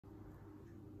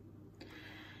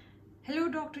Hello,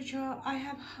 Dr. Jha. I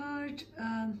have heard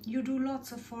you do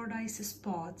lots of Fordyce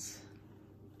spots.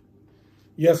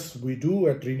 Yes, we do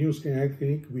at Renew Skin Health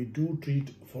Clinic. We do treat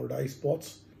Fordyce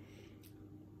spots.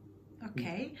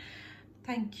 Okay,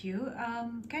 thank you.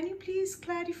 Can you please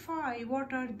clarify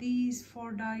what are these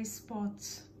Fordyce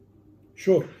spots?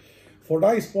 Sure.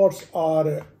 Fordyce spots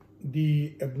are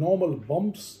the abnormal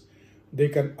bumps. They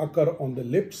can occur on the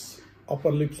lips,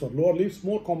 upper lips or lower lips,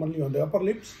 more commonly on the upper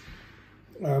lips.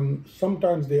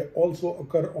 Sometimes they also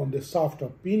occur on the shaft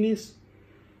of penis.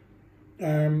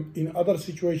 In other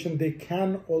situations, they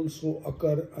can also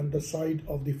occur on the side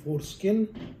of the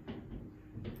foreskin,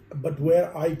 but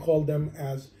where I call them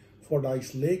as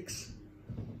Fordyce lakes.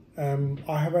 I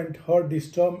haven't heard this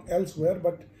term elsewhere,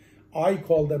 but I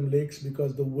call them lakes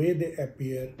because the way they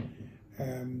appear,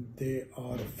 they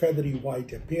are feathery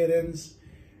white appearance,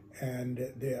 and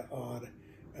they are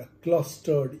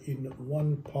clustered in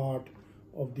one part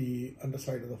of the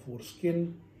underside of the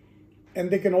foreskin, and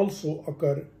they can also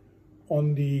occur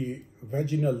on the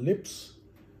vaginal lips,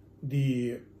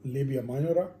 the labia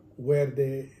minora, where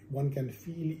one can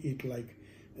feel it like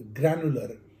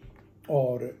granular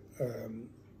or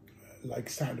like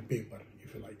sandpaper,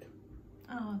 if you like.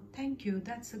 Oh, thank you.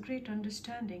 That's a great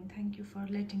understanding. Thank you for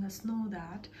letting us know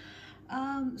that.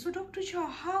 So, Dr. Jha,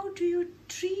 how do you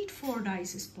treat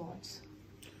Fordyce spots?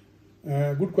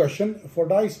 Good question.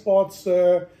 Fordyce spots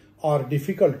are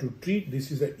difficult to treat.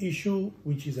 This is an issue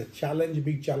which is a challenge,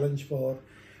 big challenge for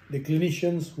the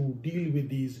clinicians who deal with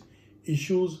these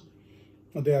issues.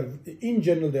 In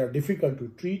general, they are difficult to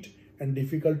treat and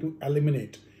difficult to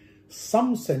eliminate.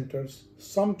 Some centers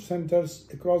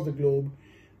across the globe,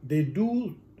 they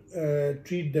do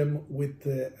treat them with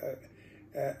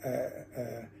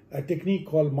a technique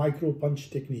called micro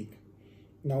punch technique.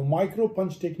 Now, micro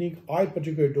punch technique, I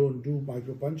particularly don't do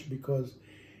micro punch because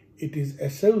it is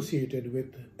associated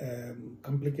with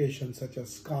complications such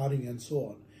as scarring and so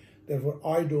on. Therefore,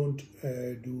 I don't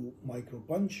do micro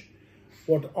punch.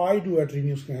 What I do at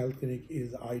Renew Skin Health Clinic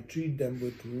is I treat them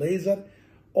with laser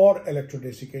or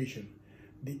electrodesiccation.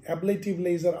 The ablative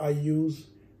laser I use,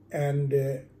 and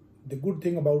the good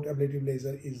thing about ablative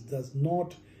laser is does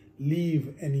not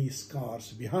leave any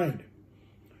scars behind.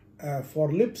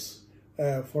 For lips,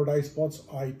 Fordyce spots,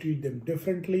 I treat them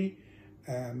differently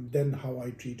than how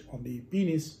I treat on the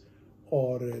penis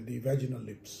or the vaginal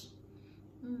lips.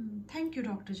 Thank you,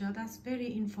 Dr. Jha. That's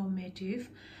very informative.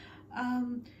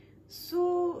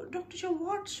 So, Dr. Jha,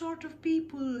 what sort of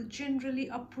people generally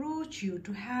approach you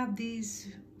to have these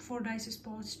Fordyce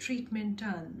spots treatment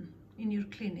done in your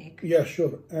clinic? Yeah,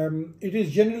 sure. It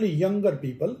is generally younger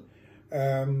people,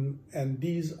 and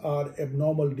these are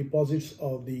abnormal deposits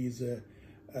of these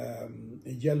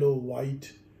yellow,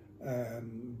 white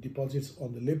deposits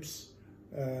on the lips,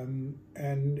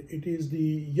 and it is the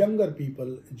younger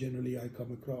people generally I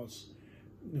come across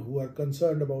who are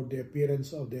concerned about the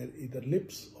appearance of their either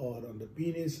lips or on the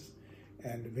penis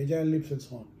and vaginal lips and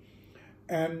so on.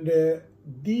 And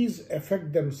these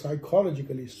affect them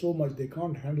psychologically so much they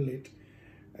can't handle it.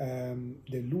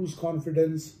 They lose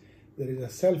confidence, there is a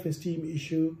self-esteem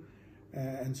issue,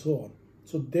 and so on.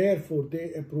 So therefore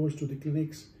they approach to the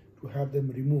clinics to have them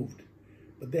removed.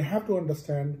 But they have to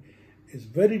understand it's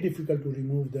very difficult to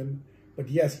remove them, but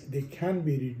yes, they can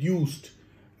be reduced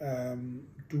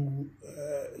to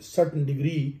a certain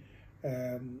degree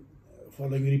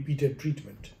following repeated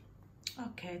treatment.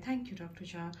 Okay, thank you, Dr.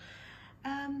 Jha.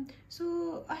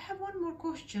 So I have one more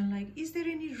question. Like, is there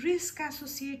any risk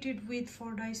associated with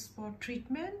Fordyce spot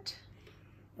treatment?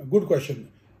 A good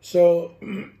question. So,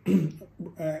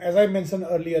 as I mentioned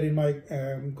earlier in my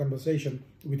conversation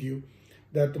with you,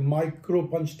 that micro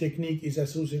punch technique is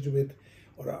associated with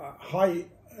or a high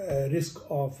risk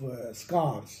of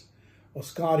scars or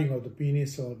scarring of the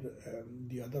penis or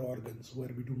the other organs where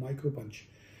we do micro punch.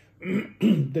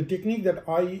 The technique that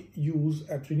I use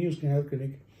at Renew Skin Health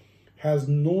Clinic has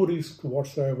no risk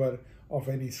whatsoever of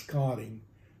any scarring.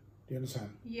 Do you understand?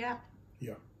 Yeah.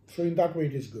 Yeah. So in that way,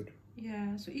 it is good.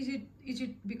 Yeah. So is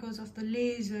it because of the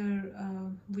laser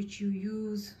which you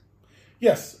use?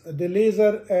 Yes, the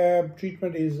laser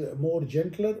treatment is more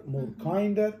gentler, more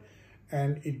kinder,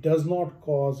 and it does not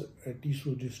cause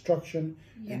tissue destruction,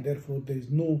 and therefore there is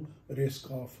no risk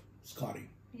of scarring.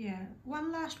 Yeah.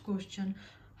 One last question.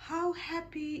 How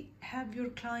happy have your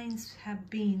clients have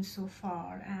been so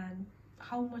far, and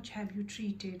how much have you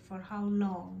treated for how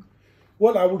long?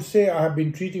 Well, I would say I have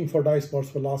been treating Fordyce spots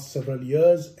for the last several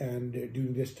years, and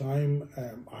during this time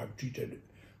I've treated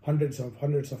hundreds of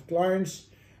clients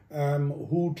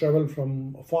who travel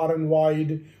from far and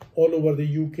wide, all over the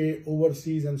UK,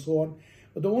 overseas and so on.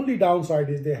 But the only downside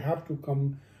is they have to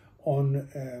come on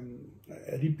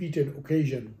a repeated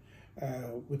occasion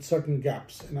with certain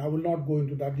gaps. And I will not go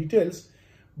into that details,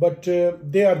 but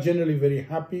they are generally very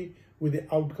happy with the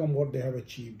outcome, what they have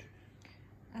achieved.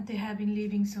 And they have been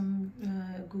leaving some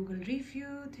Google review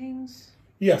things?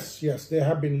 Yes, they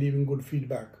have been leaving good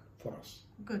feedback for us.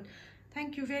 Good.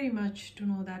 Thank you very much to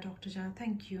know that, Dr. Jha.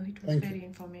 Thank you. It was very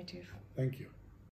informative. Thank you.